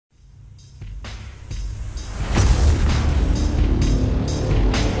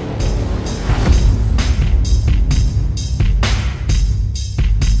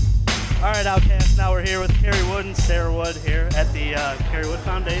and Sarah Wood here at the Carey Wood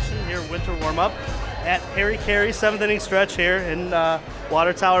Foundation, here winter warm-up at Harry Carey 7th inning stretch here in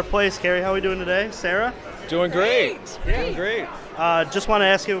Water Tower Place. Carey, how are we doing today? Sarah? Doing great. Doing great. Just want to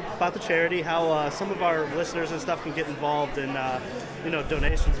ask you about the charity, how some of our listeners and stuff can get involved in,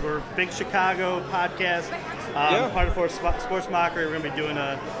 donations. We're a big Chicago podcast, part of Sports Mockery. We're going to be doing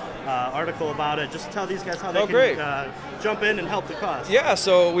a article about it. Just tell these guys how they can jump in and help the cause. Yeah,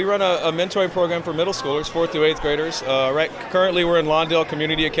 so we run a mentoring program for middle schoolers, 4th through 8th graders. Currently we're in Lawndale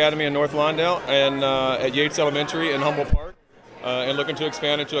Community Academy in North Lawndale and at Yates Elementary in Humboldt Park, and looking to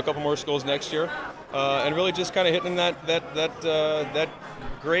expand into a couple more schools next year. And really just kind of hitting that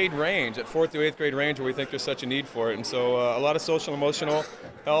grade range, at 4th through 8th grade range, where we think there's such a need for it. And so a lot of social emotional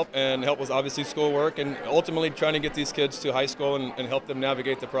help, and help with obviously schoolwork, and ultimately trying to get these kids to high school and help them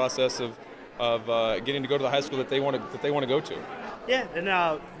navigate the process of getting to go to the high school that they want to go to. Yeah,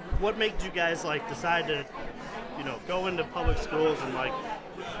 and what made you guys decide to go into public schools and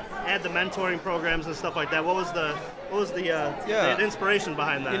add the mentoring programs and stuff like that? What was the inspiration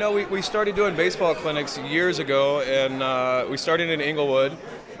behind that? We started doing baseball clinics years ago, and we started in Inglewood,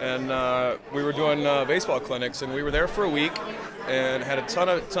 and we were doing baseball clinics, and we were there for a week and had a ton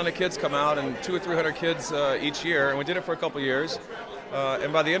of kids come out, and 200 or 300 kids each year, and we did it for a couple years.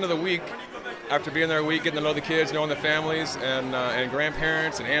 And by the end of the week, after being there a week, getting to know the kids, knowing the families and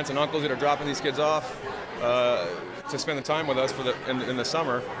grandparents and aunts and uncles that are dropping these kids off to spend the time with us in the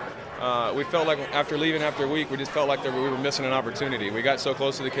summer, we felt like after leaving after a week, we just felt like we were missing an opportunity. We got so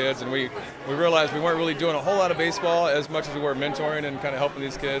close to the kids, and we realized we weren't really doing a whole lot of baseball as much as we were mentoring and kind of helping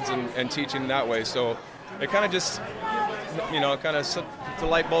these kids and teaching that way. So it kind of just, the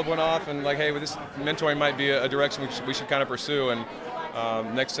light bulb went off, and hey, this mentoring might be a direction we should kind of pursue. And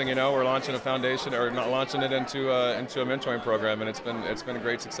next thing you know, we're launching a foundation, or not launching it into a mentoring program, and it's been a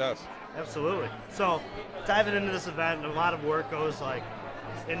great success. Absolutely. So diving into this event, a lot of work goes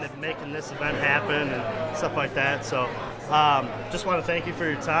into making this event happen and stuff like that. So just want to thank you for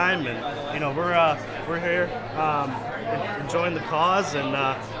your time, and we're here enjoying the cause, and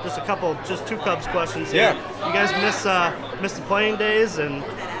just two Cubs questions here. Yeah. You guys miss the playing days, and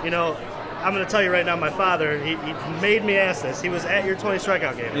I'm going to tell you right now, my father, he made me ask this. He was at your 20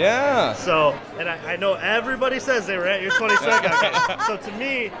 strikeout game. Yeah. So, and I know everybody says they were at your 20 strikeout game. So to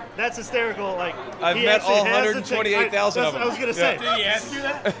me, that's hysterical. I've met all 128,000 of them. I was going to say. Did he ask you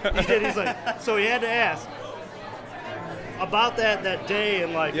that? He did. He's so he had to ask about that day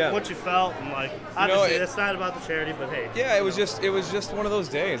and what you felt, and obviously that's not about the charity, but hey. Yeah, it was just one of those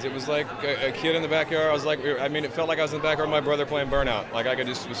days. It was like a kid in the backyard. It felt like I was in the backyard with my brother playing Burnout. I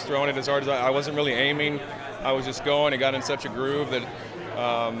was throwing it as hard as I wasn't really aiming. I was just going. It got in such a groove that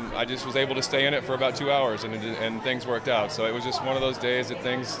I just was able to stay in it for about 2 hours, and things worked out. So it was just one of those days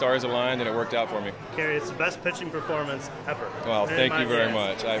that stars aligned, and it worked out for me. Carey, it's the best pitching performance ever. Well, thank you very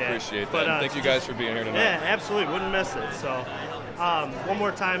much. I appreciate that. Thank you guys for being here tonight. Yeah, absolutely. Wouldn't miss it. So one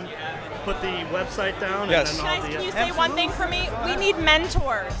more time, put the website down. Yes. And then Can you say one thing for me? We need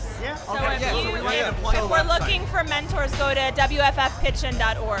mentors. Yeah. So Okay. if we're looking for mentors, go to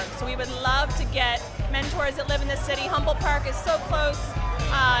wffpitchin.org. So we would love to get mentors that live in the city. Humboldt Park is so close.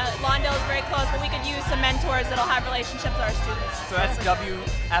 Lawndale is very close, but we could use some mentors that'll have relationships with our students. So that's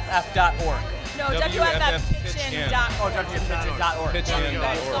wff.org. No, wffpitchin.org. Oh, wffpitchin.org. Thank you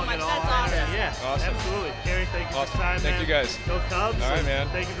so much. That's awesome. Yeah, Awesome. absolutely. Carey, thank you for Awesome. your time, Thank man. you guys. Go Cubs. All right, man.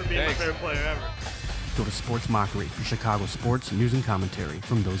 Thank you for being Thanks. my favorite player ever. Go to Sports Mockery for Chicago sports news and commentary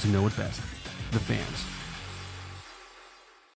from those who know it best, the fans.